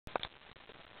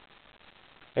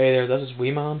Hey there, this is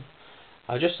Wii Man.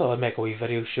 I just thought I'd make a wee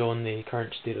video showing the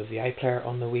current state of the iPlayer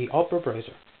on the Wii Opera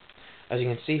browser. As you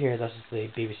can see here, this is the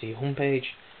BBC homepage.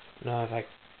 Now if I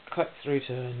click through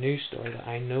to a news story that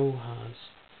I know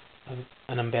has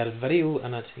an embedded video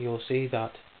in it, you'll see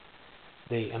that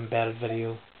the embedded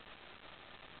video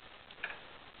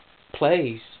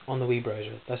plays on the Wii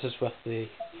browser. This is with the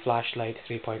Flash Lite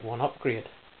 3.1 upgrade.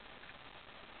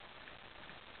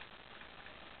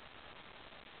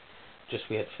 Just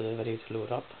wait for the video to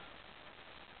load up.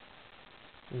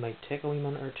 It might take a wee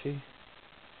minute or two.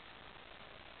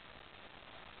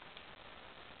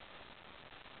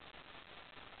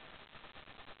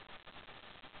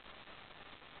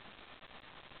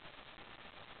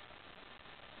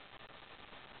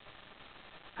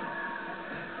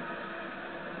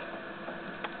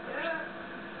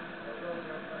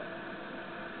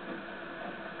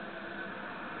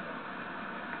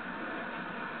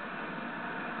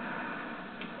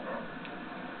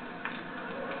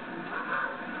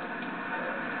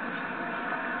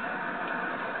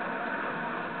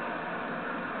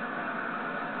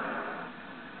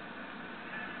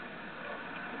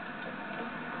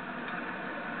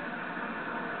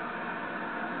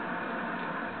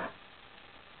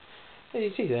 As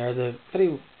you see there, the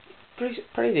video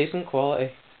pretty decent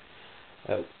quality.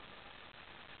 The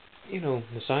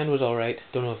sound was alright.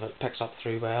 Don't know if it picks up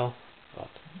through well, but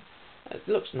it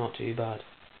looks not too bad.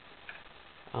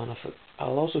 And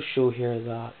I'll also show here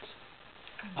that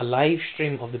a live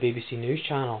stream of the BBC News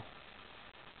channel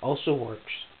also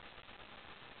works.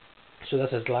 So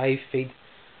this is live feed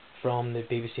from the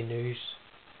BBC News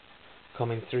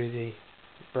coming through the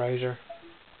browser.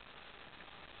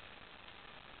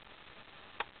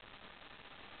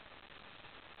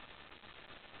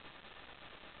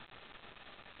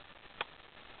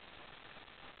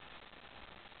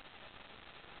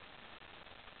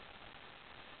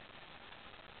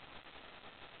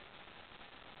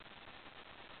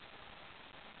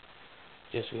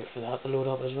 Just wait for that to load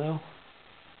up as well.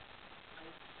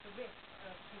 The risk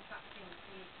of contracting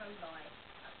E. coli.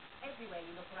 Everywhere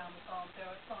you look around the farm,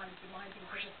 there are signs reminding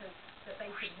visitors that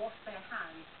they should wash their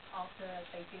hands after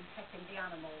they've been petting the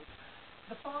animals.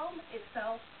 The farm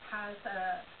itself has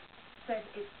said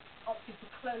it's opted to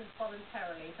close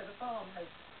voluntarily, so the farm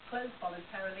has closed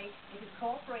voluntarily. It is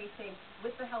cooperating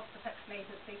with the Health Protection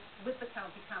Agency, with the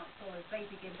County Council as they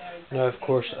begin their investigation. Now, of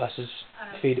course, this is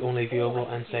feed only viewable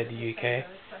inside the UK.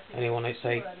 Anyone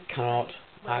outside cannot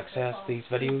access these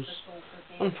videos,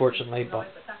 unfortunately, but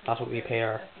that's what we pay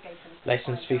our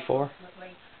license fee for.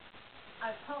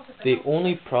 The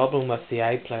only problem with the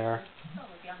iPlayer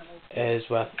is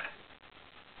with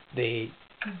the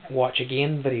watch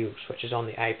again videos, which is on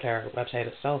the iPlayer website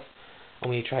itself. And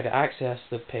when you try to access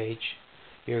the page,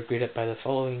 you're greeted by the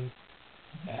following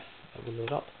F that will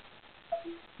load up.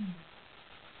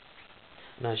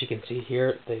 And as you can see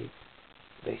here, they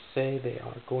say they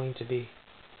are going to be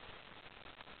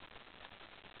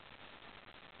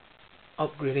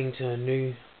upgrading to a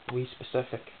new Wii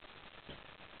specific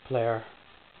player.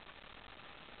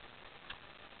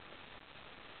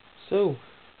 So,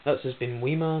 this has been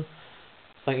Wii Man.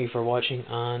 Thank you for watching,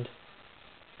 and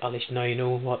at least now you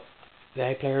know what the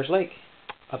iPlayer is like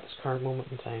at this current moment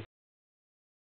in time.